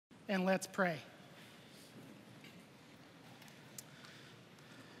and let's pray.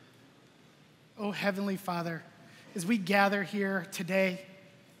 Oh, Heavenly Father, as we gather here today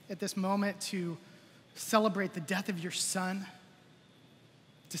at this moment to celebrate the death of your Son,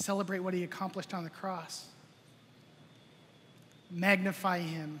 to celebrate what he accomplished on the cross, magnify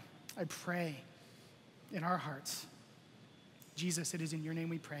him, I pray, in our hearts. Jesus, it is in your name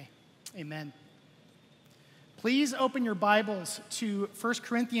we pray. Amen. Please open your Bibles to 1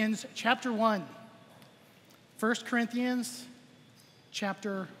 Corinthians chapter 1. 1 Corinthians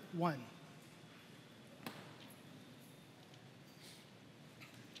chapter 1.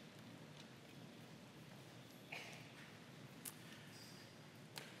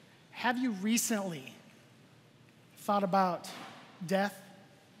 Have you recently thought about death?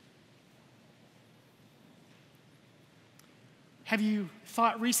 Have you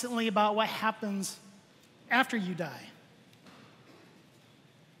thought recently about what happens after you die?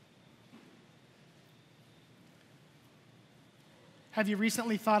 Have you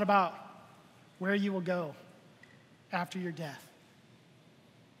recently thought about where you will go after your death?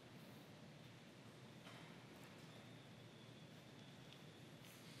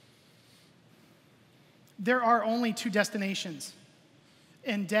 There are only two destinations,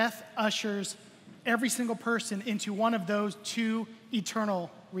 and death ushers every single person into one of those two eternal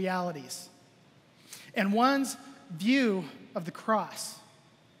realities. And one's view of the cross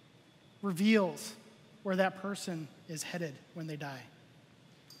reveals where that person is headed when they die.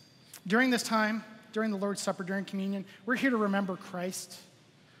 During this time, during the Lord's Supper, during communion, we're here to remember Christ.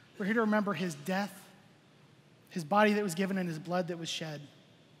 We're here to remember his death, his body that was given, and his blood that was shed.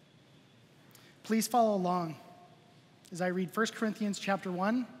 Please follow along as I read 1 Corinthians chapter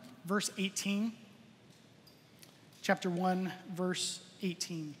 1, verse 18. Chapter 1, verse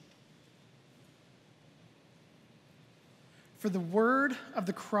 18. For the word of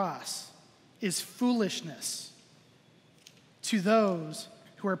the cross is foolishness to those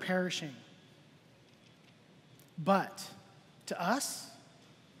who are perishing. But to us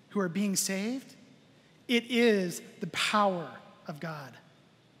who are being saved, it is the power of God.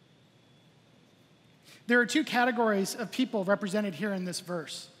 There are two categories of people represented here in this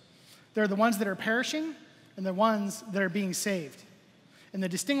verse. There are the ones that are perishing and the ones that are being saved. And the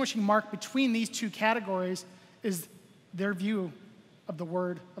distinguishing mark between these two categories is their view of the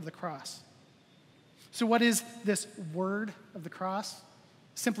word of the cross. So what is this word of the cross?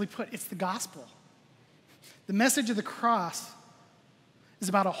 Simply put, it's the gospel. The message of the cross is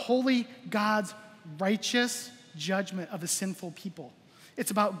about a holy God's righteous judgment of a sinful people.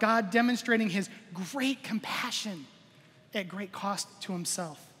 It's about God demonstrating his great compassion at great cost to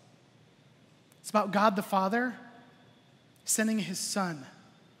himself. It's about God the Father sending his Son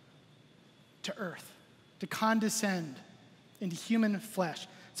to earth to condescend into human flesh.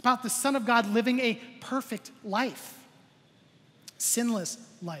 It's about the Son of God living a perfect life, sinless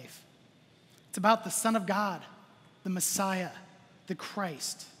life. It's about the Son of God, the Messiah, the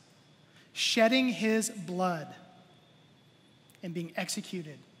Christ, shedding his blood and being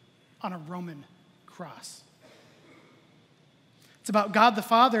executed on a Roman cross. It's about God the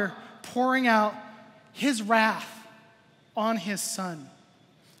Father pouring out his wrath on his Son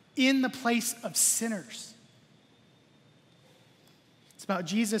in the place of sinners. It's about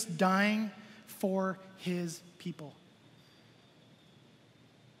Jesus dying for his people.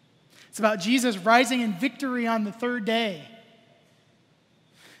 It's about Jesus rising in victory on the third day.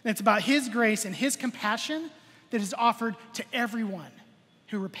 And it's about his grace and his compassion that is offered to everyone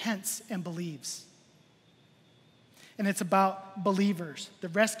who repents and believes. And it's about believers, the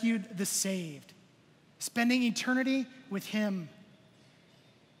rescued, the saved, spending eternity with him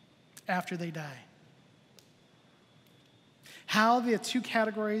after they die. How the two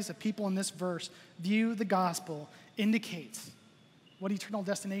categories of people in this verse view the gospel indicates what eternal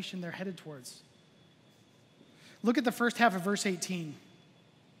destination they're headed towards. Look at the first half of verse 18.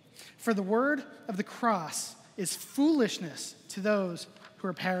 For the word of the cross is foolishness to those who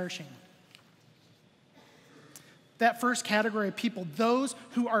are perishing. That first category of people, those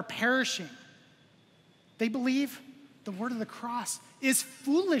who are perishing, they believe the word of the cross is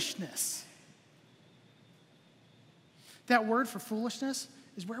foolishness. That word for foolishness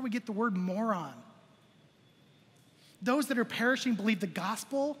is where we get the word moron. Those that are perishing believe the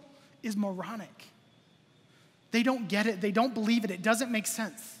gospel is moronic. They don't get it. They don't believe it. It doesn't make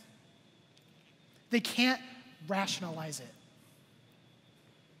sense. They can't rationalize it.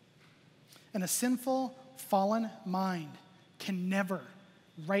 And a sinful, fallen mind can never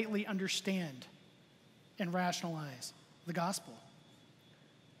rightly understand and rationalize the gospel.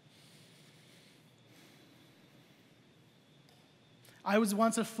 I was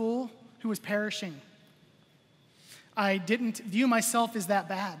once a fool who was perishing. I didn't view myself as that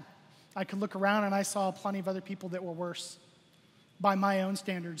bad. I could look around and I saw plenty of other people that were worse. By my own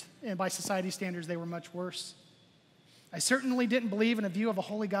standards and by society's standards, they were much worse. I certainly didn't believe in a view of a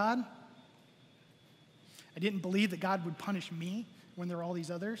holy God. I didn't believe that God would punish me when there are all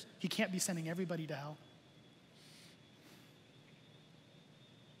these others. He can't be sending everybody to hell.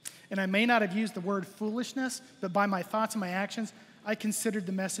 And I may not have used the word foolishness, but by my thoughts and my actions, I considered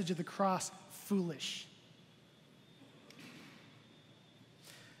the message of the cross foolish.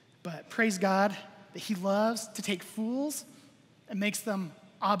 But praise God that he loves to take fools and makes them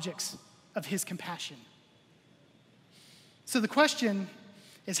objects of his compassion. So the question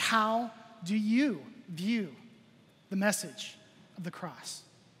is, how do you view the message of the cross?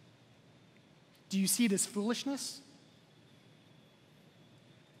 Do you see it as foolishness?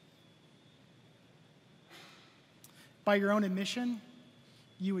 By your own admission,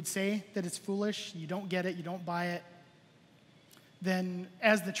 you would say that it's foolish, you don't get it, you don't buy it. Then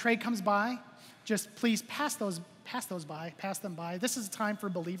as the tray comes by, just please pass them by. This is a time for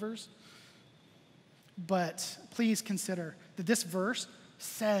believers. But please consider that this verse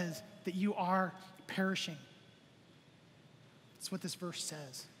says that you are perishing. That's what this verse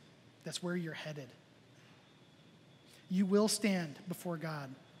says. That's where you're headed. You will stand before God,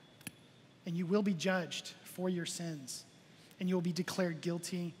 and you will be judged for your sins, and you will be declared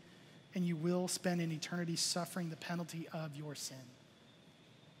guilty, and you will spend an eternity suffering the penalty of your sin.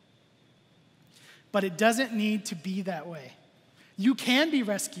 But it doesn't need to be that way. You can be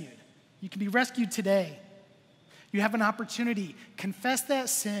rescued. You can be rescued today. You have an opportunity. Confess that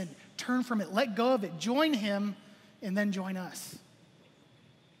sin, turn from it, let go of it, join him, and then join us.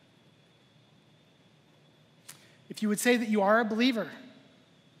 If you would say that you are a believer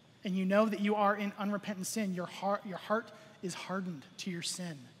and you know that you are in unrepentant sin, your heart is hardened to your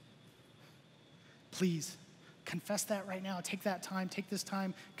sin, please confess that right now. Take that time, take this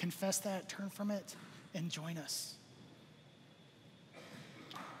time, confess that, turn from it, and join us.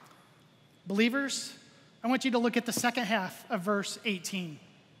 Believers, I want you to look at the second half of verse 18.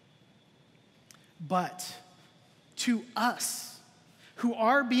 But to us who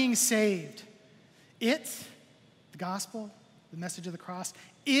are being saved, the gospel, the message of the cross,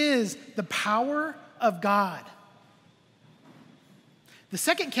 is the power of God. The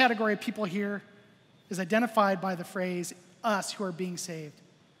second category of people here is identified by the phrase, us who are being saved.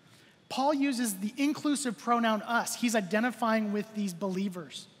 Paul uses the inclusive pronoun us. He's identifying with these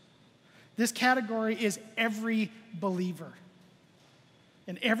believers. This category is every believer.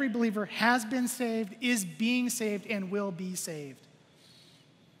 And every believer has been saved, is being saved, and will be saved.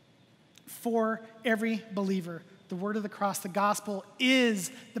 For every believer, the word of the cross, the gospel,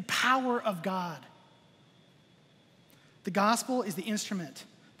 is the power of God. The gospel is the instrument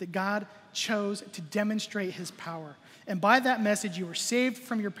that God chose to demonstrate his power. And by that message, you were saved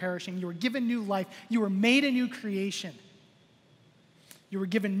from your perishing. You were given new life. You were made a new creation. You were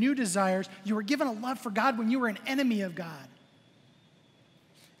given new desires. You were given a love for God when you were an enemy of God.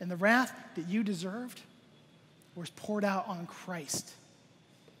 And the wrath that you deserved was poured out on Christ.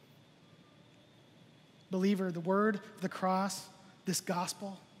 Believer, the word, the cross, this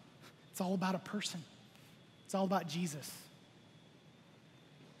gospel, it's all about a person. It's all about Jesus.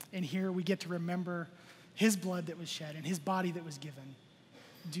 And here we get to remember his blood that was shed and his body that was given.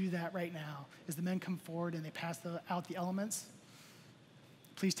 Do that right now. As the men come forward and they pass out the elements,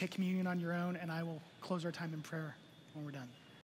 please take communion on your own, and I will close our time in prayer when we're done.